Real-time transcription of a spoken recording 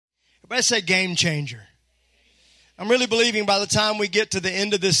Everybody say game changer. I'm really believing by the time we get to the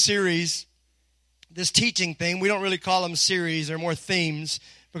end of this series, this teaching thing, we don't really call them series, they're more themes,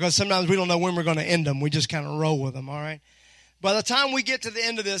 because sometimes we don't know when we're going to end them. We just kind of roll with them, all right? By the time we get to the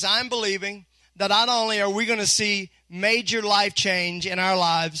end of this, I'm believing that not only are we going to see major life change in our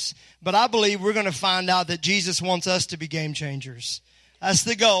lives, but I believe we're going to find out that Jesus wants us to be game changers. That's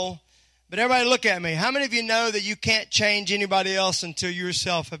the goal. But everybody look at me. How many of you know that you can't change anybody else until you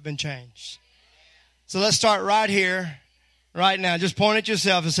yourself have been changed? So let's start right here, right now. Just point at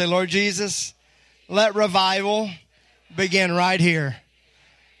yourself and say, Lord Jesus, let revival begin right here.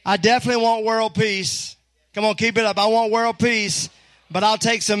 I definitely want world peace. Come on, keep it up. I want world peace, but I'll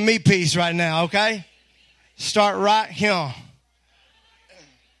take some me peace right now, okay? Start right here.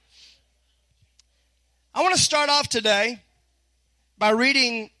 I want to start off today by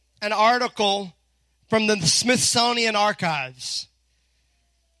reading an article from the Smithsonian Archives.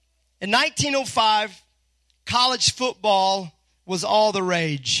 In 1905, college football was all the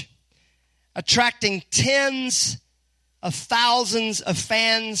rage, attracting tens of thousands of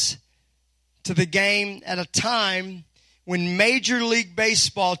fans to the game at a time when Major League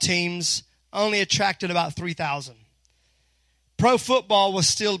Baseball teams only attracted about 3,000. Pro football was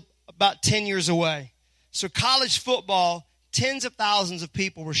still about 10 years away. So college football, tens of thousands of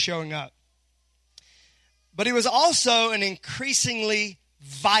people were showing up. But it was also an increasingly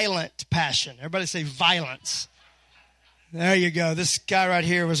violent passion. Everybody say violence. There you go. This guy right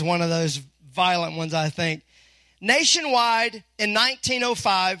here was one of those violent ones, I think. Nationwide, in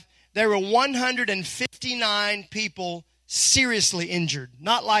 1905, there were 159 people seriously injured.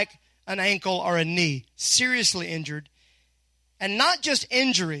 Not like an ankle or a knee. Seriously injured. And not just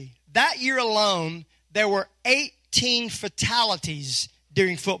injury. That year alone, there were 18 fatalities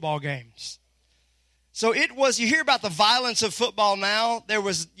during football games. So it was, you hear about the violence of football now,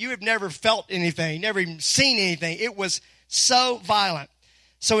 you have never felt anything, never even seen anything. It was so violent.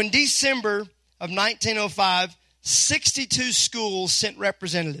 So in December of 1905, 62 schools sent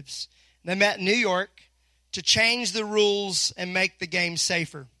representatives. They met in New York to change the rules and make the game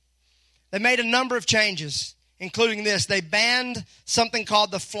safer. They made a number of changes, including this. They banned something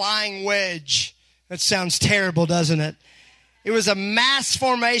called the flying wedge. That sounds terrible, doesn't it? It was a mass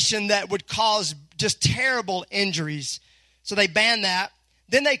formation that would cause just terrible injuries. So they banned that.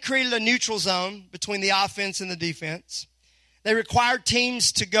 Then they created a neutral zone between the offense and the defense. They required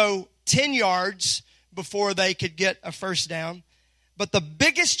teams to go 10 yards before they could get a first down. But the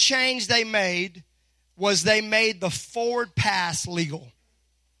biggest change they made was they made the forward pass legal.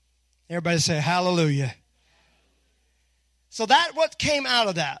 Everybody say hallelujah. So that what came out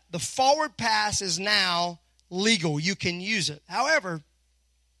of that. The forward pass is now legal. You can use it. However,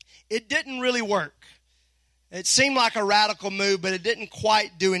 it didn't really work. It seemed like a radical move, but it didn't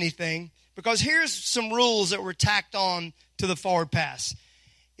quite do anything. Because here's some rules that were tacked on to the forward pass.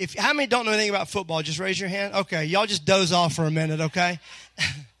 How many don't know anything about football? Just raise your hand. Okay, y'all just doze off for a minute, okay?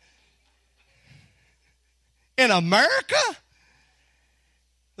 In America?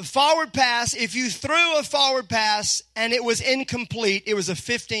 The forward pass, if you threw a forward pass and it was incomplete, it was a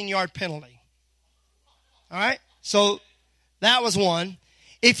 15-yard penalty. All right? So that was one.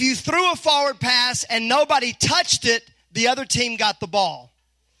 If you threw a forward pass and nobody touched it, the other team got the ball.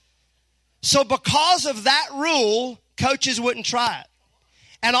 So because of that rule, coaches wouldn't try it.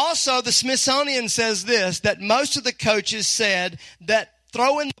 And also the Smithsonian says this, that most of the coaches said that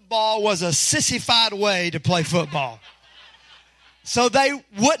throwing the ball was a sissified way to play football. So they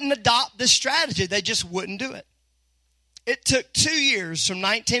wouldn't adopt this strategy. They just wouldn't do it. It took 2 years from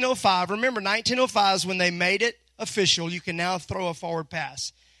 1905. Remember, 1905 is when they made it official. You can now throw a forward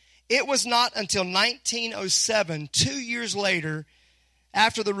pass. It was not until 1907, 2 years later,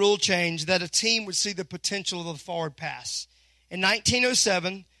 after the rule change, that a team would see the potential of the forward pass. In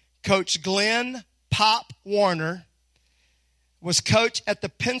 1907, Coach Glenn Pop Warner was coach at the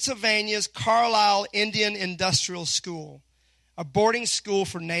Pennsylvania's Carlisle Indian Industrial School, a boarding school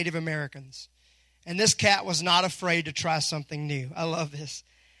for Native Americans. And this cat was not afraid to try something new. I love this.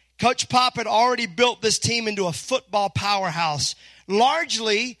 Coach Pop had already built this team into a football powerhouse,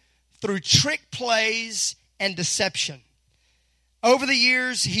 largely through trick plays and deception. Over the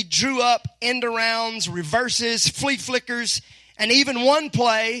years, he drew up end arounds, reverses, flea flickers, and even one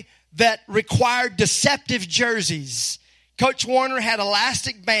play that required deceptive jerseys. Coach Warner had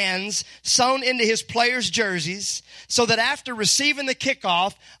elastic bands sewn into his players' jerseys so that after receiving the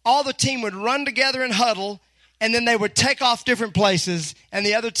kickoff, all the team would run together and huddle, and then they would take off different places, and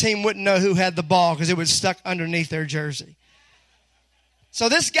the other team wouldn't know who had the ball because it was stuck underneath their jersey. So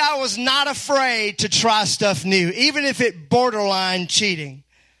this guy was not afraid to try stuff new, even if it borderline cheating.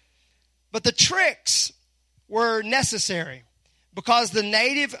 But the tricks were necessary because the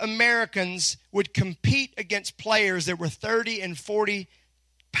Native Americans would compete against players that were 30 and 40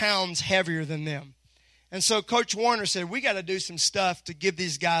 pounds heavier than them. And so Coach Warner said, we got to do some stuff to give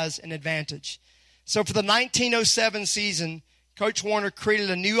these guys an advantage. So for the 1907 season, Coach Warner created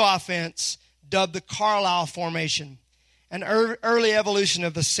a new offense dubbed the Carlisle formation, an early evolution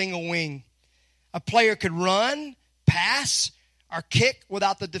of the single wing. A player could run, pass, or kick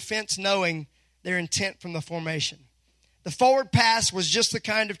without the defense knowing their intent from the formation. The forward pass was just the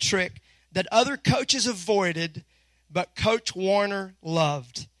kind of trick that other coaches avoided, but Coach Warner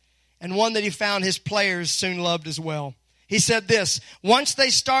loved, and one that he found his players soon loved as well. He said this, once they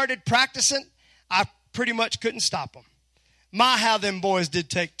started practicing, I pretty much couldn't stop them. My, how them boys did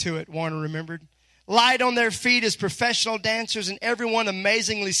take to it, Warner remembered. Light on their feet as professional dancers and everyone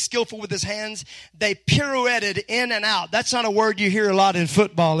amazingly skillful with his hands, they pirouetted in and out. That's not a word you hear a lot in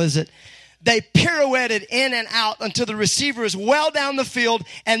football, is it? They pirouetted in and out until the receiver is well down the field,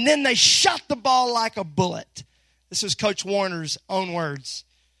 and then they shot the ball like a bullet. This was Coach Warner's own words.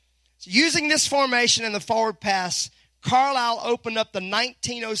 So using this formation and the forward pass, Carlisle opened up the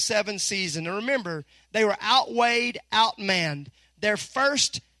 1907 season. And remember, they were outweighed, outmanned. Their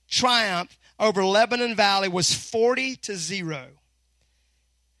first triumph over Lebanon Valley was 40-0.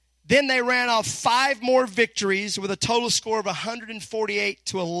 Then they ran off 5 more victories with a total score of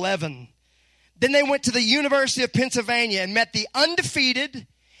 148-11. Then they went to the University of Pennsylvania and met the undefeated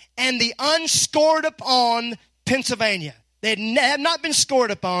and the unscored upon Pennsylvania. They had not been scored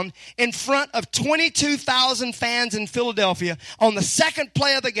upon in front of 22,000 fans in Philadelphia. On the second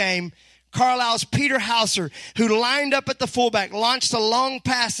play of the game, Carlisle's Peter Hauser, who lined up at the fullback, launched a long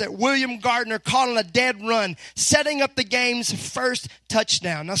pass that William Gardner caught on a dead run, setting up the game's first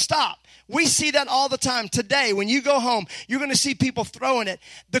touchdown. Now stop. We see that all the time. Today, when you go home, you're going to see people throwing it.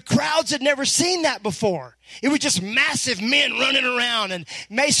 The crowds had never seen that before. It was just massive men running around and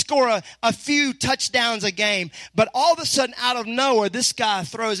may score a few touchdowns a game. But all of a sudden, out of nowhere, this guy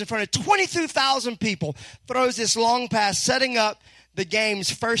throws in front of 22,000 people, throws this long pass, setting up the game's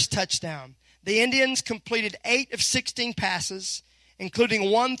first touchdown. The Indians completed 8 of 16 passes,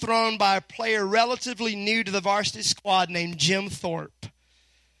 including one thrown by a player relatively new to the varsity squad named Jim Thorpe.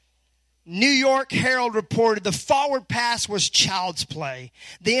 New York Herald reported the forward pass was child's play.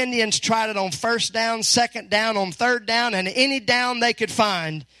 The Indians tried it on first down, second down, on third down, and any down they could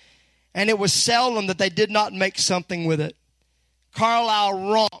find. And it was seldom that they did not make something with it.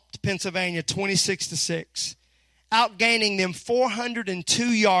 Carlisle romped Pennsylvania 26-6, outgaining them 402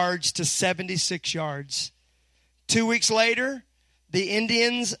 yards to 76 yards. 2 weeks later, the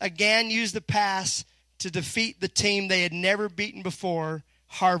Indians again used the pass to defeat the team they had never beaten before,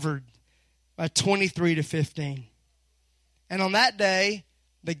 Harvard, by 23-15. And on that day,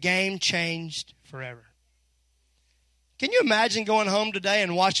 the game changed forever. Can you imagine going home today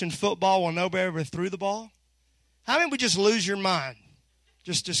and watching football while nobody ever threw the ball? How many would just lose your mind?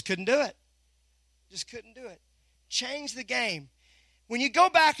 Just couldn't do it. Just couldn't do it. Change the game. When you go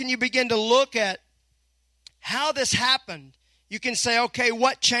back and you begin to look at how this happened, you can say, okay,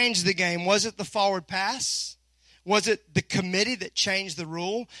 what changed the game? Was it the forward pass? Was it the committee that changed the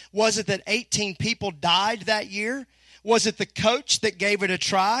rule? Was it that 18 people died that year? Was it the coach that gave it a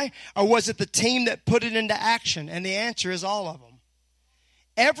try? Or was it the team that put it into action? And the answer is all of them.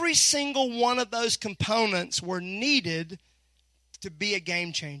 Every single one of those components were needed to be a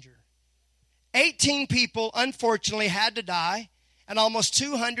game changer. 18 people, unfortunately, had to die, and almost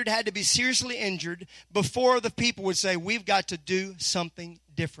 200 had to be seriously injured before the people would say, we've got to do something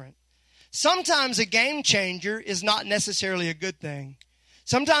different. Sometimes a game changer is not necessarily a good thing.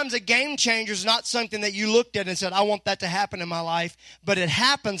 Sometimes a game changer is not something that you looked at and said, I want that to happen in my life, but it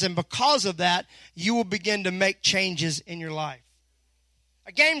happens, and because of that, you will begin to make changes in your life.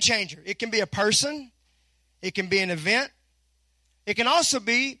 A game changer, it can be a person, it can be an event, it can also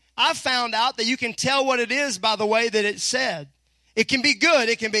be, I found out that you can tell what it is by the way that it's said. It can be good,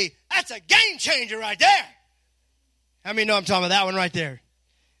 it can be, that's a game changer right there. How many know I'm talking about that one right there?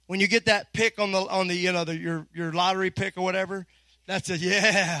 When you get that pick on the your lottery pick or whatever, that's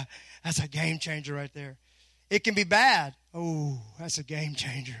a game changer right there. It can be bad. Oh, that's a game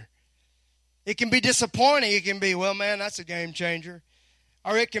changer. It can be disappointing. It can be, well, man, that's a game changer.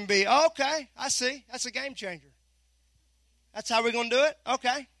 Or it can be, oh, okay, I see, that's a game changer. That's how we're going to do it?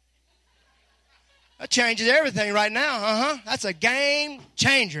 Okay. That changes everything right now. That's a game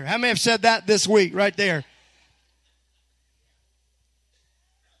changer. How many have said that this week right there?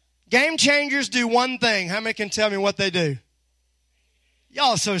 Game changers do one thing. How many can tell me what they do?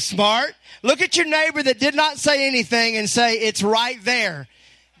 Y'all so smart. Look at your neighbor that did not say anything and say, it's right there.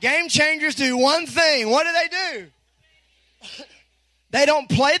 Game changers do one thing. What do? They don't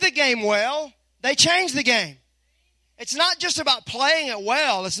play the game well. They change the game. It's not just about playing it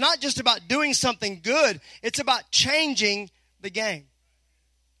well. It's not just about doing something good. It's about changing the game.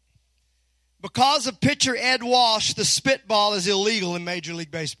 Because of pitcher Ed Walsh, the spitball is illegal in Major League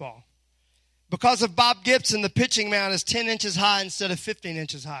Baseball. Because of Bob Gibson, the pitching mound is 10 inches high instead of 15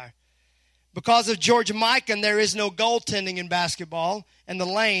 inches high. Because of George Mikan, there is no goaltending in basketball, and the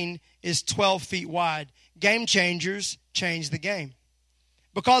lane is 12 feet wide. Game changers change the game.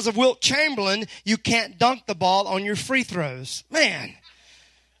 Because of Wilt Chamberlain, you can't dunk the ball on your free throws. Man.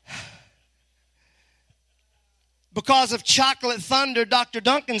 Because of Chocolate Thunder, Dr.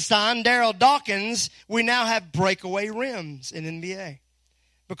 Duncanstein, Daryl Dawkins, we now have breakaway rims in NBA.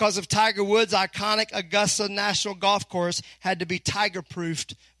 Because of Tiger Woods' iconic Augusta National Golf Course had to be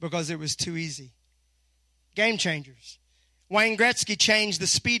tiger-proofed because it was too easy. Game changers. Wayne Gretzky changed the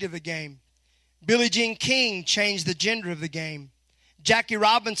speed of the game. Billie Jean King changed the gender of the game. Jackie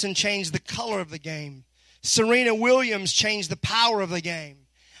Robinson changed the color of the game. Serena Williams changed the power of the game.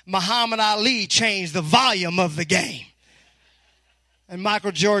 Muhammad Ali changed the volume of the game. And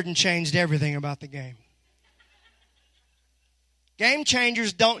Michael Jordan changed everything about the game. Game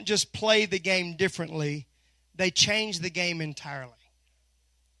changers don't just play the game differently. They change the game entirely.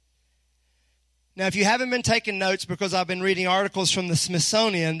 Now, if you haven't been taking notes because I've been reading articles from the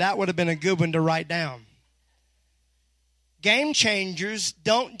Smithsonian, that would have been a good one to write down. Game changers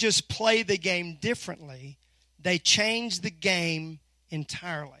don't just play the game differently. They change the game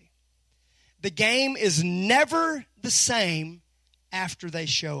entirely. The game is never the same after they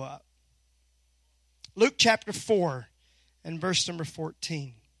show up. Luke chapter 4 and verse number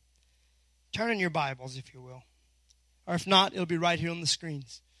 14. Turn in your Bibles, if you will. Or if not, it'll be right here on the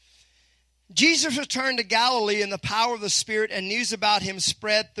screens. Jesus returned to Galilee in the power of the Spirit, and news about him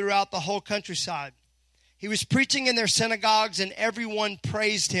spread throughout the whole countryside. He was preaching in their synagogues, and everyone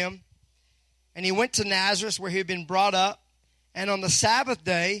praised him. And he went to Nazareth, where he had been brought up. And on the Sabbath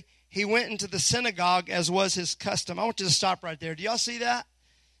day, he went into the synagogue, as was his custom. I want you to stop right there. Do y'all see that?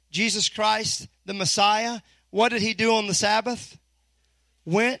 Jesus Christ, the Messiah, what did he do on the Sabbath?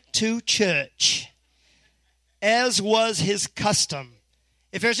 Went to church, as was his custom.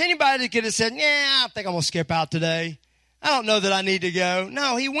 If there's anybody that could have said, I think I'm going to skip out today. I don't know that I need to go.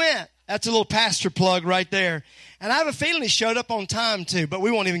 No, he went. That's a little pastor plug right there. And I have a feeling he showed up on time too, but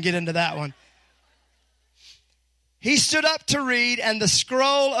we won't even get into that one. He stood up to read, and the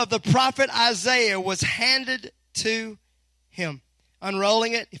scroll of the prophet Isaiah was handed to him.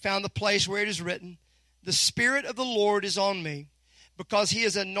 Unrolling it, he found the place where it is written, "The Spirit of the Lord is on me, because he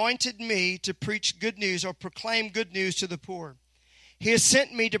has anointed me to preach good news," or proclaim good news to the poor. "He has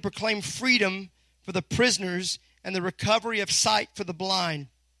sent me to proclaim freedom for the prisoners and the recovery of sight for the blind,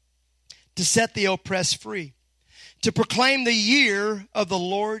 to set the oppressed free, to proclaim the year of the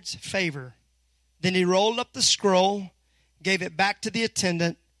Lord's favor." Then he rolled up the scroll, gave it back to the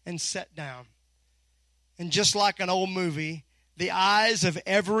attendant, and sat down. And just like an old movie, the eyes of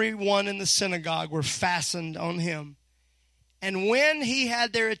everyone in the synagogue were fastened on him. And when he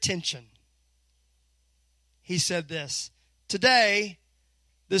had their attention, he said this, "Today,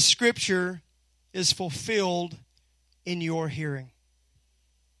 the scripture is fulfilled in your hearing."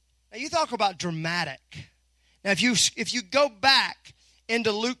 Now, you talk about dramatic. Now, if you go back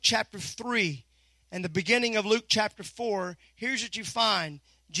into Luke chapter 3 and the beginning of Luke chapter 4, here's what you find.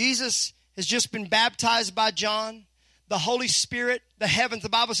 Jesus has just been baptized by John. The Holy Spirit, the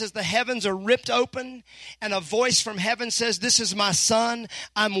Bible says the heavens are ripped open, and a voice from heaven says, "This is my son.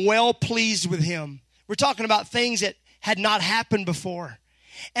 I'm well pleased with him." We're talking about things that had not happened before.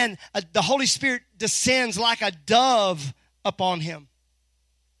 And the Holy Spirit descends like a dove upon him.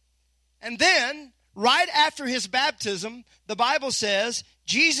 And then, right after his baptism, the Bible says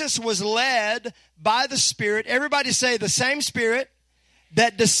Jesus was led by the Spirit. Everybody say, the same Spirit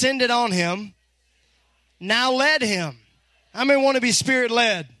that descended on him now led him. How many want to be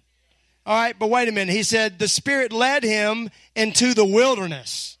Spirit-led? All right, but wait a minute. He said the Spirit led him into the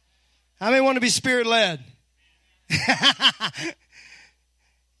wilderness. How many want to be Spirit-led?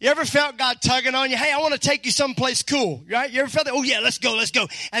 You ever felt God tugging on you? Hey, I want to take you someplace cool, right? You ever felt that? Oh, yeah, let's go.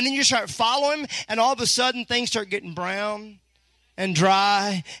 And then you start following him, and all of a sudden things start getting brown and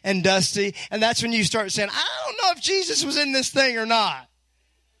dry and dusty. And that's when you start saying, I don't know if Jesus was in this thing or not.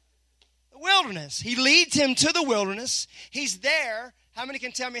 The wilderness. He leads him to the wilderness. He's there. How many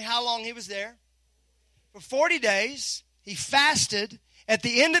can tell me how long he was there? For 40 days. He fasted. At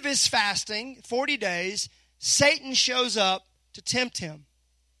the end of his fasting, 40 days, Satan shows up to tempt him.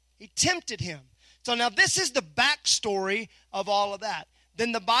 He tempted him. So now this is the backstory of all of that.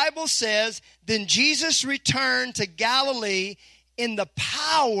 then the Bible says, then Jesus returned to Galilee in the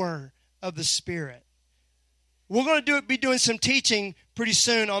power of the Spirit. We're going to be doing some teaching pretty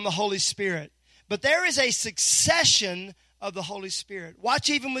soon on the Holy Spirit. But there is a succession of the Holy Spirit. Watch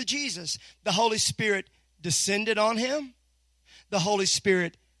even with Jesus. The Holy Spirit descended on him. The Holy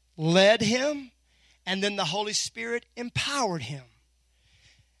Spirit led him. And then the Holy Spirit empowered him.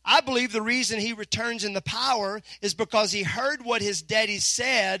 I believe the reason he returns in the power is because he heard what his daddy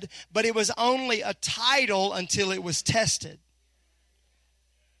said, but it was only a title until it was tested.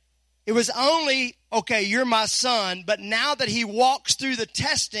 It was only, okay, you're my son, but now that he walks through the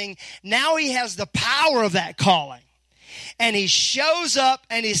testing, now he has the power of that calling. And he shows up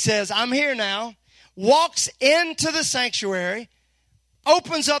and he says, I'm here now, walks into the sanctuary,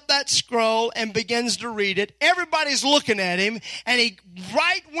 opens up that scroll and begins to read it. Everybody's looking at him, and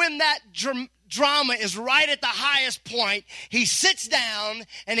right when that drama is right at the highest point, he sits down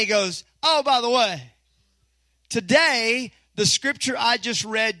and he goes, oh, by the way, today, the scripture I just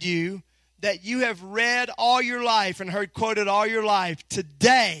read you, that you have read all your life and heard quoted all your life,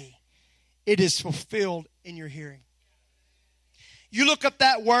 today it is fulfilled in your hearing. You look up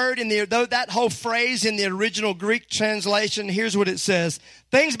that word in that whole phrase in the original Greek translation. Here's what it says.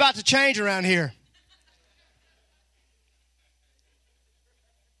 Things about to change around here.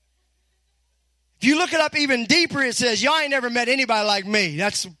 If you look it up even deeper, it says, y'all ain't never met anybody like me.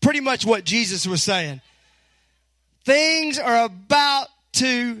 That's pretty much what Jesus was saying. Things are about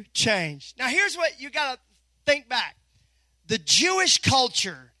to change. Now here's what you got to think back. The Jewish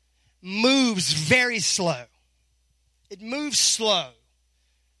culture moves very slow. It moves slow.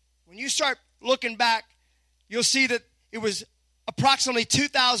 When you start looking back, you'll see that it was approximately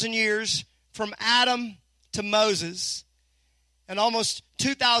 2,000 years from Adam to Moses, and almost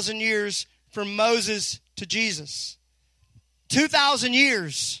 2,000 years from Moses to Jesus. 2,000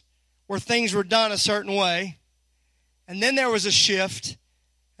 years where things were done a certain way, and then there was a shift,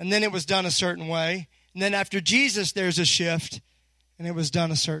 and then it was done a certain way, and then after Jesus there's a shift, and it was done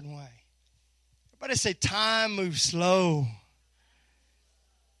a certain way. Everybody say, time moves slow.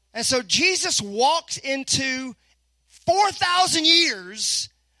 And so Jesus walks into 4,000 years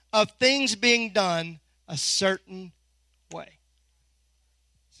of things being done a certain way.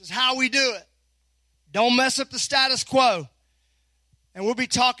 This is how we do it. Don't mess up the status quo. And we'll be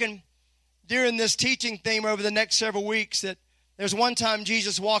talking during this teaching theme over the next several weeks that there's one time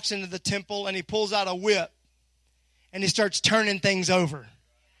Jesus walks into the temple and he pulls out a whip and he starts turning things over.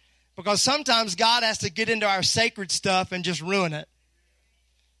 Because sometimes God has to get into our sacred stuff and just ruin it.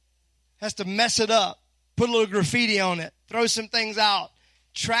 Has to mess it up, put a little graffiti on it, throw some things out,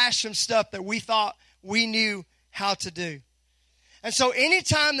 trash some stuff that we thought we knew how to do. And so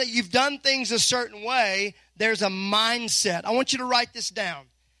anytime that you've done things a certain way, there's a mindset. I want you to write this down.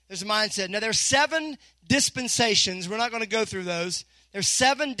 There's a mindset. Now, there's 7 dispensations. We're not going to go through those. There's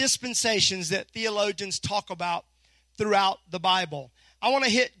 7 dispensations that theologians talk about throughout the Bible. I want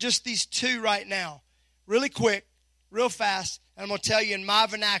to hit just these 2 right now, really quick, real fast, and I'm going to tell you in my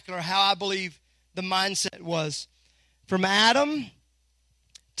vernacular how I believe the mindset was. From Adam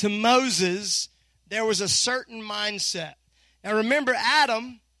to Moses, there was a certain mindset. Now remember,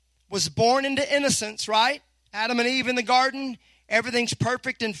 Adam was born into innocence, right? Adam and Eve in the garden, everything's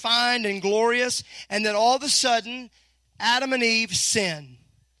perfect and fine and glorious, and then all of a sudden, Adam and Eve sin.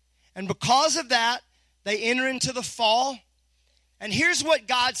 And because of that, they enter into the fall. And here's what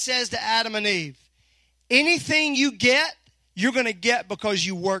God says to Adam and Eve. Anything you get, you're going to get because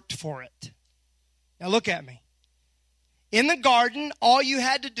you worked for it. Now look at me. In the garden, all you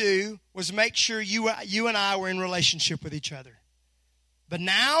had to do was make sure you and I were in relationship with each other. But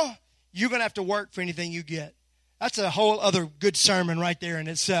now, you're going to have to work for anything you get. That's a whole other good sermon right there in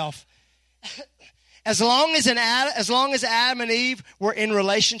itself. As long as Adam and Eve were in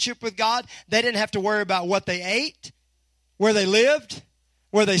relationship with God, they didn't have to worry about what they ate, where they lived,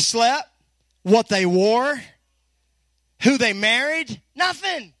 where they slept, what they wore, who they married,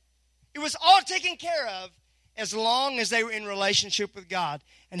 nothing. It was all taken care of as long as they were in relationship with God.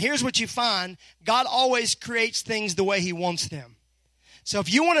 And here's what you find. God always creates things the way He wants them. So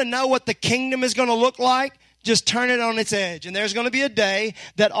if you want to know what the kingdom is going to look like, just turn it on its edge. And there's going to be a day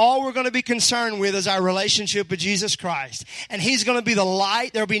that all we're going to be concerned with is our relationship with Jesus Christ. And He's going to be the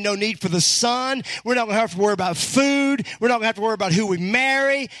light. There'll be no need for the sun. We're not going to have to worry about food. We're not going to have to worry about who we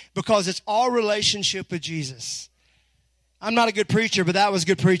marry because it's all relationship with Jesus. I'm not a good preacher, but that was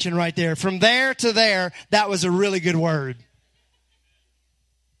good preaching right there. From there to there, that was a really good word.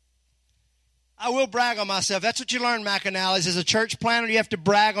 I will brag on myself. That's what you learn, McAnally's. As a church planter, you have to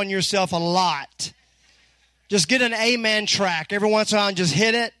brag on yourself a lot. Just get an amen track. Every once in a while, just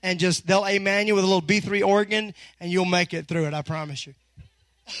hit it, and they'll amen you with a little B3 organ, and you'll make it through it, I promise you.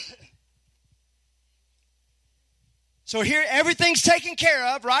 So here, everything's taken care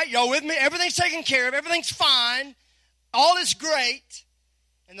of, right? Y'all with me? Everything's taken care of. Everything's fine. All is great.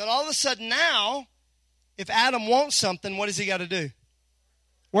 And then all of a sudden now, if Adam wants something, what does he got to do?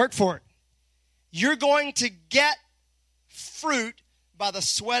 Work for it. You're going to get fruit by the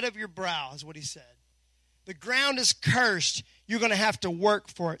sweat of your brow, is what he said. The ground is cursed. You're going to have to work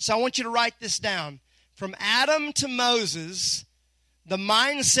for it. So I want you to write this down. From Adam to Moses, the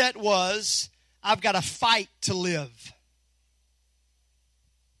mindset was, I've got to fight to live.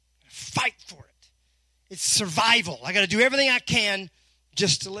 Fight for it. It's survival. I got to do everything I can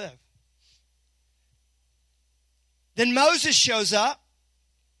just to live. Then Moses shows up.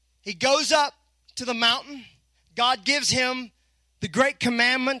 He goes up to the mountain. God gives him the great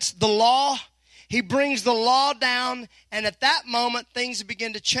commandments, the law. He brings the law down, and at that moment, things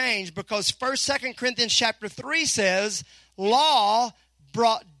begin to change because 1st, 2nd Corinthians chapter 3 says, law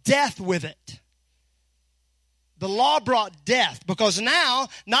brought death with it. The law brought death because now,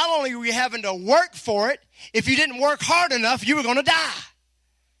 not only were you having to work for it, if you didn't work hard enough, you were going to die.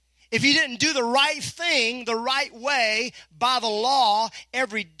 If you didn't do the right thing the right way by the law,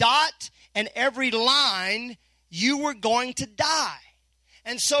 every dot and every line, you were going to die.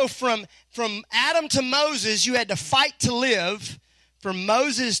 And so from Adam to Moses, you had to fight to live. From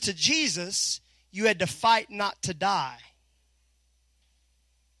Moses to Jesus, you had to fight not to die.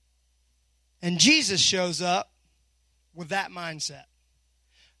 And Jesus shows up with that mindset.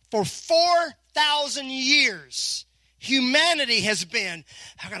 For 4,000 years, humanity has been,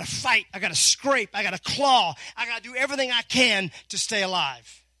 I got to fight, I got to scrape, I got to claw, I got to do everything I can to stay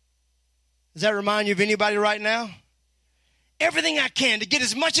alive. Does that remind you of anybody right now? Everything I can to get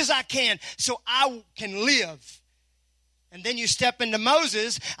as much as I can so I can live. And then you step into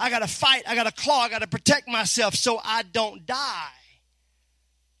Moses, I got to fight, I got to claw, I got to protect myself so I don't die.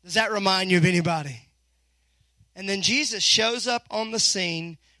 Does that remind you of anybody? And then Jesus shows up on the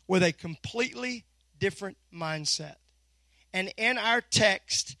scene with a completely different mindset. And in our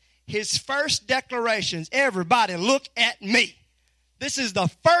text, his first declarations, everybody look at me. This is the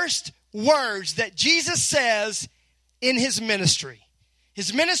first words that Jesus says in his ministry.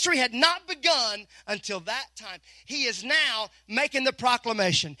 His ministry had not begun until that time. He is now making the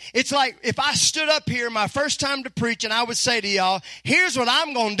proclamation. It's like if I stood up here my first time to preach and I would say to y'all, here's what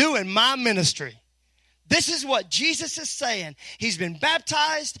I'm going to do in my ministry. This is what Jesus is saying. He's been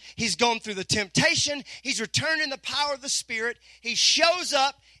baptized. He's gone through the temptation. He's returned in the power of the Spirit. He shows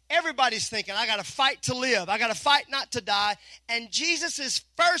up. Everybody's thinking, I got to fight to live. I got to fight not to die. And Jesus'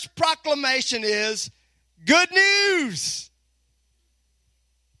 first proclamation is, good news.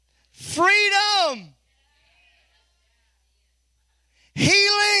 Freedom.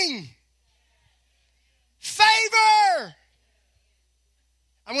 Healing. Favor.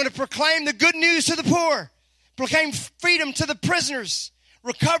 I'm going to proclaim the good news to the poor. Proclaim freedom to the prisoners.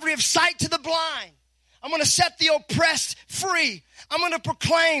 Recovery of sight to the blind. I'm going to set the oppressed free. I'm going to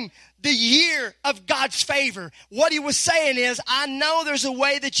proclaim the year of God's favor. What he was saying is, I know there's a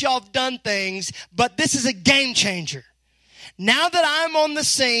way that y'all have done things, but this is a game changer. Now that I'm on the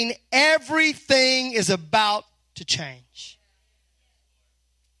scene, everything is about to change.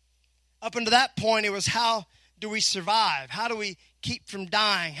 Up until that point, it was how do we survive? How do we keep from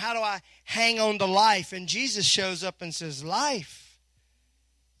dying? How do I hang on to life? And Jesus shows up and says, life?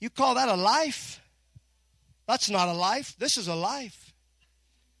 You call that a life? That's not a life. This is a life.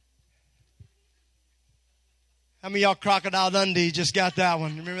 How many of y'all Crocodile Dundee just got that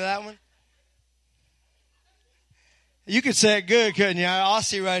one? Remember that one? You could say it good, couldn't you?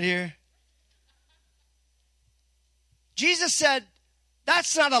 Aussie right here. Jesus said,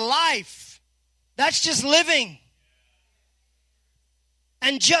 that's not a life. That's just living.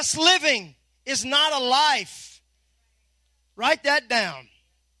 And just living is not a life. Write that down.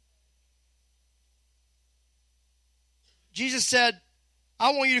 Jesus said,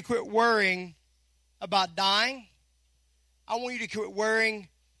 I want you to quit worrying about dying. I want you to quit worrying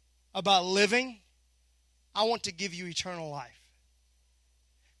about living. I want to give you eternal life.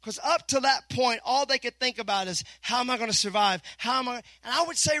 Because up to that point, all they could think about is, how am I going to survive? And I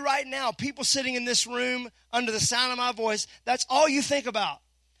would say right now, people sitting in this room under the sound of my voice, that's all you think about.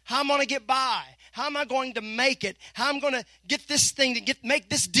 How am I going to get by? How am I going to make it? How am I going to get this thing to make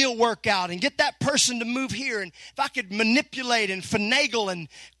this deal work out and get that person to move here? And if I could manipulate and finagle and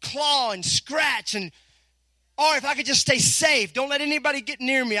claw and scratch or if I could just stay safe, don't let anybody get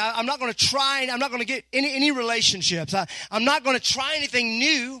near me. I'm not going to try, I'm not going to get any relationships. I'm not going to try anything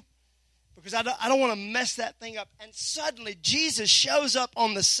new because I don't want to mess that thing up. And suddenly Jesus shows up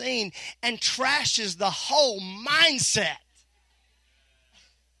on the scene and trashes the whole mindset.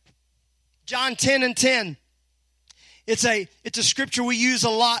 John 10:10. It's a scripture we use a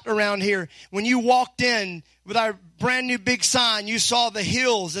lot around here. When you walked in with our brand new big sign, you saw the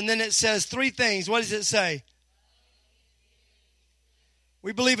hills, and then it says three things. What does it say?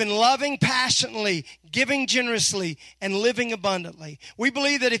 We believe in loving passionately, giving generously, and living abundantly. We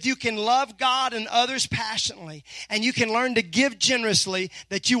believe that if you can love God and others passionately, and you can learn to give generously,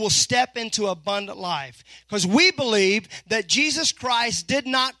 that you will step into abundant life. Because we believe that Jesus Christ did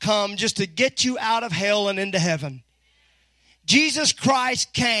not come just to get you out of hell and into heaven. Jesus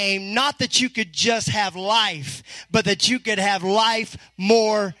Christ came not that you could just have life, but that you could have life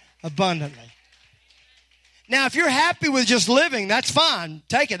more abundantly. Now, if you're happy with just living, that's fine.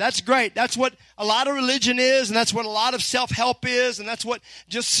 Take it. That's great. That's what a lot of religion is, and that's what a lot of self-help is, and that's what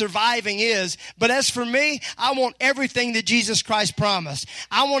just surviving is. But as for me, I want everything that Jesus Christ promised.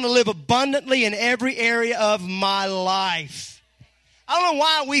 I want to live abundantly in every area of my life. I don't know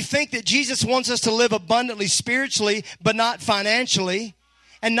why we think that Jesus wants us to live abundantly spiritually, but not financially,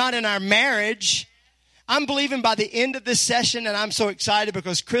 and not in our marriage. I'm believing by the end of this session, and I'm so excited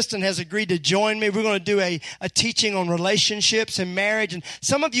because Kristen has agreed to join me. We're going to do a teaching on relationships and marriage. And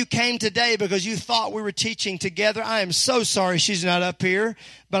some of you came today because you thought we were teaching together. I am so sorry she's not up here,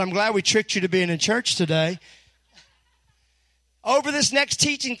 but I'm glad we tricked you to being in church today. Over this next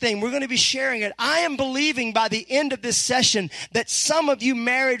teaching thing, we're going to be sharing it. I am believing by the end of this session that some of you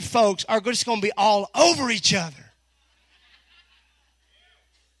married folks are just going to be all over each other.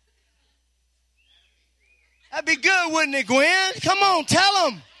 That'd be good, wouldn't it, Gwen? Come on, tell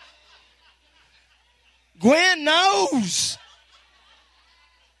them. Gwen knows.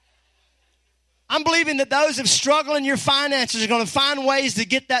 I'm believing that those who struggle in your finances are going to find ways to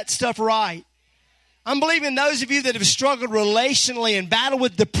get that stuff right. I'm believing those of you that have struggled relationally and battled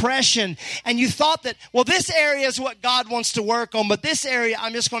with depression, and you thought that, well, this area is what God wants to work on, but this area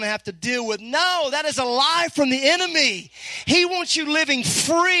I'm just going to have to deal with. No, that is a lie from the enemy. He wants you living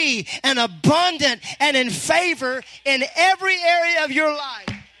free and abundant and in favor in every area of your life.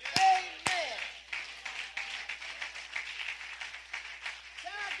 Amen.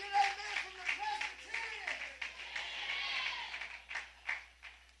 Can I get amen from the Presbyterian?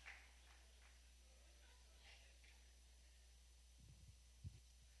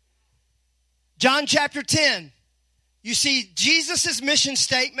 John chapter 10, you see Jesus' mission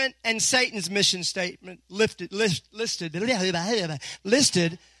statement and Satan's mission statement listed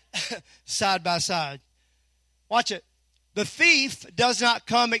side by side. Watch it. The thief does not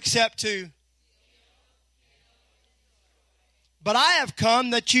come except to, but I have come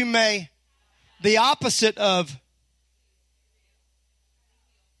that you may, the opposite of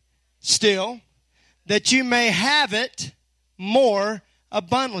steal, that you may have it more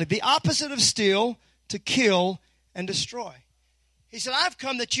abundantly. The opposite of steal, to kill and destroy. He said, I've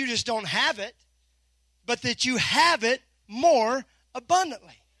come that you just don't have it, but that you have it more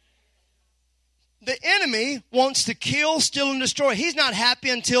abundantly. The enemy wants to kill, steal, and destroy. He's not happy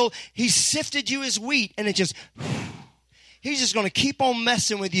until he's sifted you as wheat, and it just, he's just going to keep on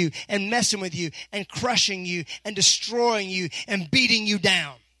messing with you and crushing you and destroying you and beating you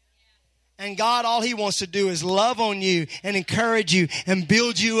down. And God, all he wants to do is love on you and encourage you and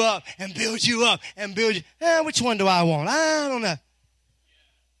build you up and build you up and build you. Which one do I want? I don't know. I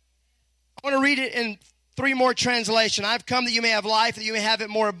want to read it in 3 more translations. I've come that you may have life, that you may have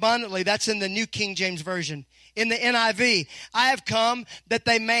it more abundantly. That's in the New King James Version. In the NIV, I have come that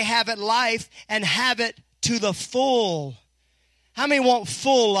they may have it life and have it to the full. How many want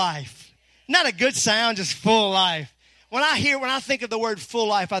full life? Not a good sound, just full life. When I think of the word full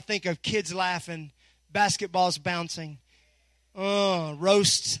life, I think of kids laughing, basketballs bouncing,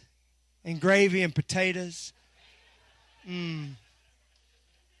 roasts and gravy and potatoes,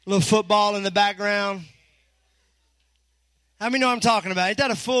 little football in the background. How many know what I'm talking about? Ain't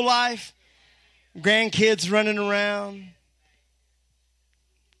that a full life? Grandkids running around,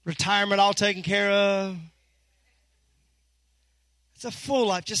 retirement all taken care of. It's a full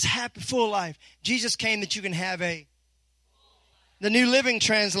life, just happy, full life. Jesus came that you can have a. The New Living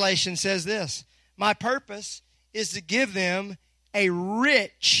Translation says this, my purpose is to give them a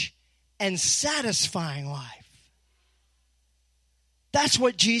rich and satisfying life. That's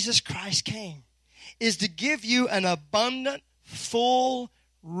what Jesus Christ came, is to give you an abundant, full,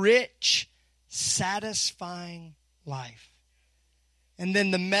 rich, satisfying life. And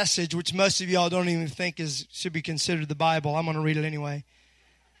then the Message, which most of y'all don't even think should be considered the Bible. I'm going to read it anyway.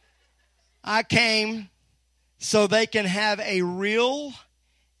 I came so they can have a real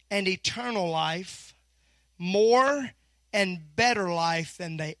and eternal life, more and better life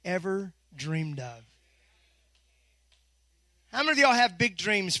than they ever dreamed of. How many of y'all have big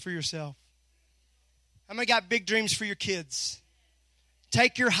dreams for yourself? How many got big dreams for your kids?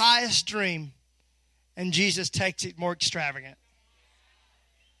 Take your highest dream, and Jesus takes it more extravagant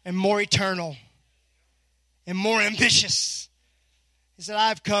and more eternal and more ambitious. He said,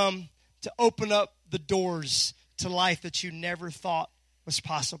 I've come to open up the doors to life that you never thought was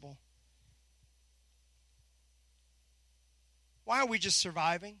possible. Why are we just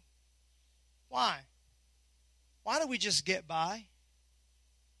surviving? Why? Why do we just get by?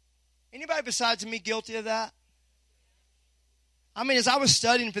 Anybody besides me guilty of that? I mean, as I was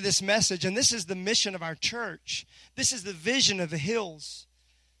studying for this message, and this is the mission of our church, this is the vision of the Hills.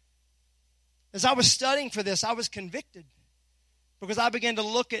 As I was studying for this, I was convicted because I began to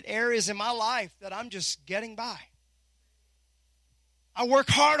look at areas in my life that I'm just getting by. I work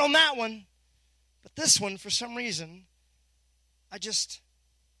hard on that one, but this one, for some reason, I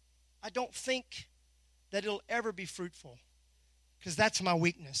don't think that it'll ever be fruitful because that's my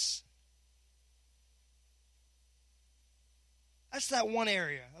weakness. That's that one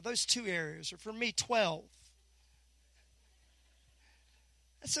area, or those two areas, or for me, 12.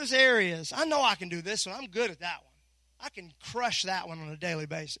 That's those areas. I know I can do this one. I'm good at that one. I can crush that one on a daily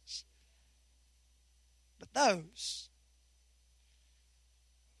basis. But those,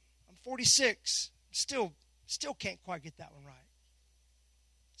 I'm 46, still can't quite get that one right.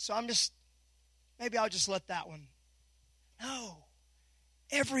 So maybe I'll just let that one. No,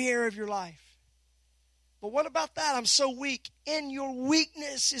 every area of your life. But what about that? I'm so weak. In your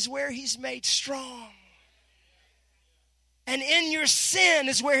weakness is where He's made strong. And in your sin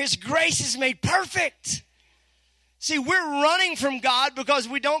is where His grace is made perfect. See, we're running from God because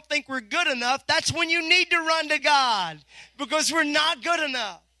we don't think we're good enough. That's when you need to run to God, because we're not good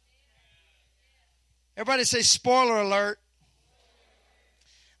enough. Everybody say, spoiler alert.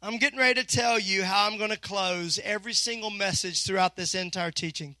 I'm getting ready to tell you how I'm going to close every single message throughout this entire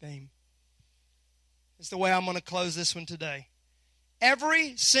teaching theme. It's the way I'm going to close this one today.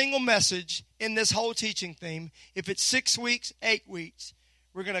 Every single message in this whole teaching theme, if it's 6 weeks, 8 weeks,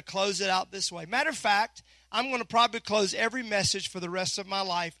 we're going to close it out this way. Matter of fact, I'm going to probably close every message for the rest of my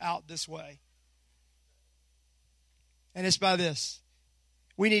life out this way. And it's by this.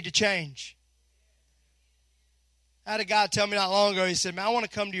 We need to change. I had a guy tell me not long ago, he said, man, I want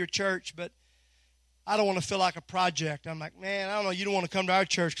to come to your church, but I don't want to feel like a project. I'm like, man, I don't know, you don't want to come to our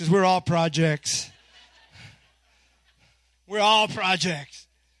church because we're all projects. We're all projects.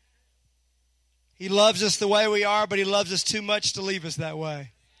 He loves us the way we are, but He loves us too much to leave us that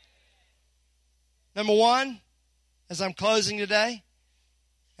way. Number one, as I'm closing today,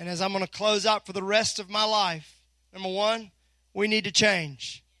 and as I'm going to close out for the rest of my life, number one, we need to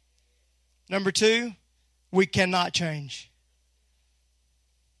change. Number two, we cannot change.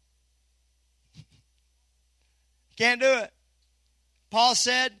 Can't do it. Paul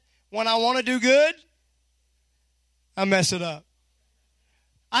said, when I want to do good, I mess it up.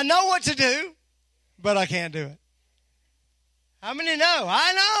 I know what to do, but I can't do it. How many know?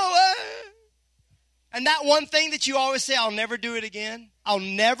 I know. And that one thing that you always say, I'll never do it again. I'll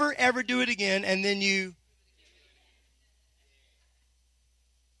never, ever do it again. And then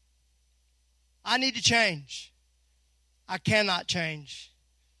I need to change. I cannot change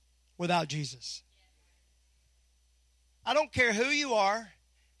without Jesus. I don't care who you are,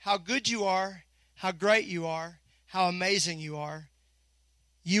 how good you are, how great you are, how amazing you are.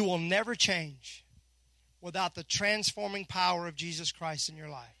 You will never change without the transforming power of Jesus Christ in your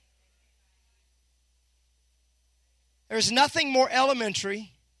life. There's nothing more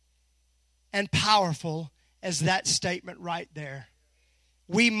elementary and powerful as that statement right there.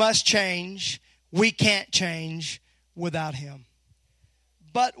 We must change. We can't change without Him.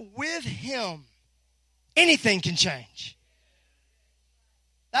 But with Him, anything can change.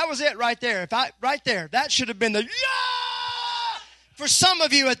 That was it right there. Right there. That should have been the yeah! For some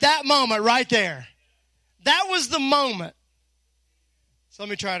of you at that moment right there. That was the moment. So let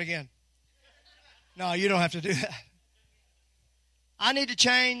me try it again. No, you don't have to do that. I need to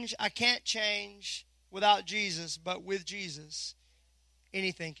change. I can't change without Jesus, but with Jesus,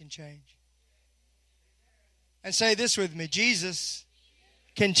 anything can change. And say this with me. Jesus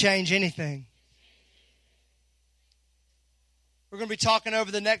can change anything. We're going to be talking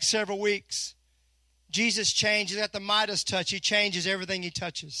over the next several weeks. Jesus changes at the Midas touch. He changes everything He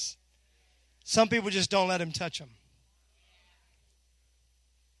touches. Some people just don't let Him touch them.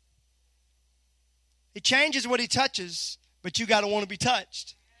 He changes what He touches, but you got to want to be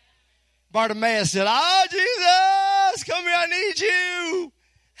touched. Bartimaeus said, oh, Jesus, come here, I need you.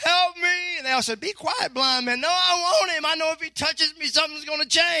 help me. And they all said, be quiet, blind man. No, I want him. I know if he touches me, something's going to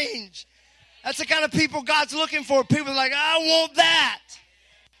change. That's the kind of people God's looking for. People are like, I want that.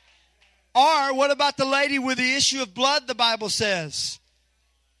 Or what about the lady with the issue of blood, the Bible says?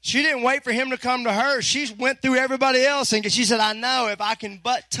 She didn't wait for him to come to her. She went through everybody else, and she said, I know if I can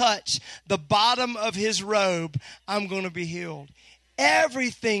but touch the bottom of his robe, I'm going to be healed.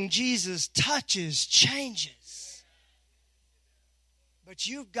 Everything Jesus touches changes. But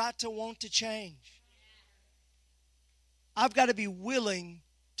you've got to want to change. I've got to be willing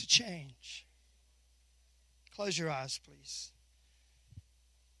to change. Close your eyes, please.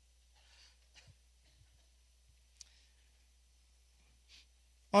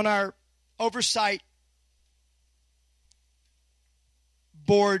 On our oversight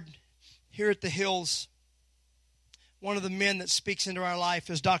board here at the Hills, one of the men that speaks into our life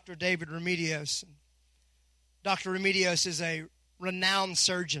is Dr. David Remedios. Dr. Remedios is a renowned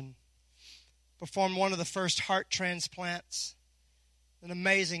surgeon, performed one of the first heart transplants, an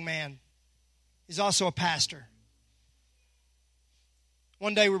amazing man. He's also a pastor.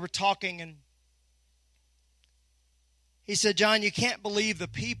 One day we were talking, and he said, John, you can't believe the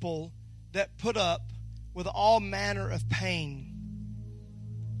people that put up with all manner of pain.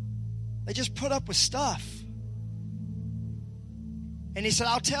 They just put up with stuff. And he said,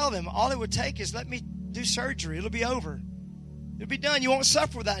 I'll tell them, all it would take is let me do surgery. It'll be over. It'll be done. You won't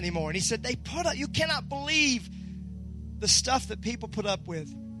suffer with that anymore. And he said, they put up, you cannot believe the stuff that people put up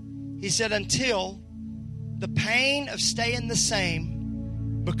with. He said, until the pain of staying the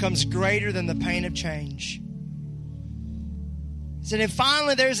same becomes greater than the pain of change. He said, and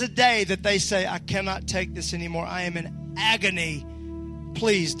finally there's a day that they say, I cannot take this anymore. I am in agony.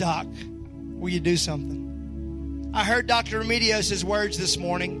 Please, Doc, will you do something? I heard Dr. Remedios' words this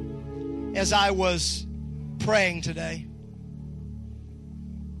morning as I was praying today.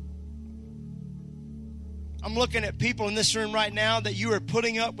 I'm looking at people in this room right now that you are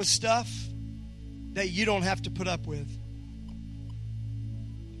putting up with stuff that you don't have to put up with.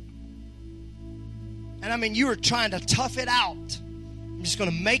 And I mean, you are trying to tough it out. I'm just going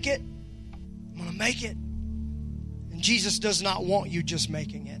to make it. I'm going to make it. And Jesus does not want you just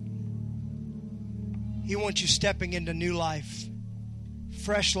making it. He wants you stepping into new life,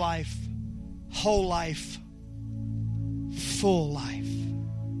 fresh life, whole life, full life.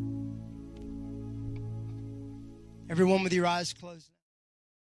 Everyone with your eyes closed.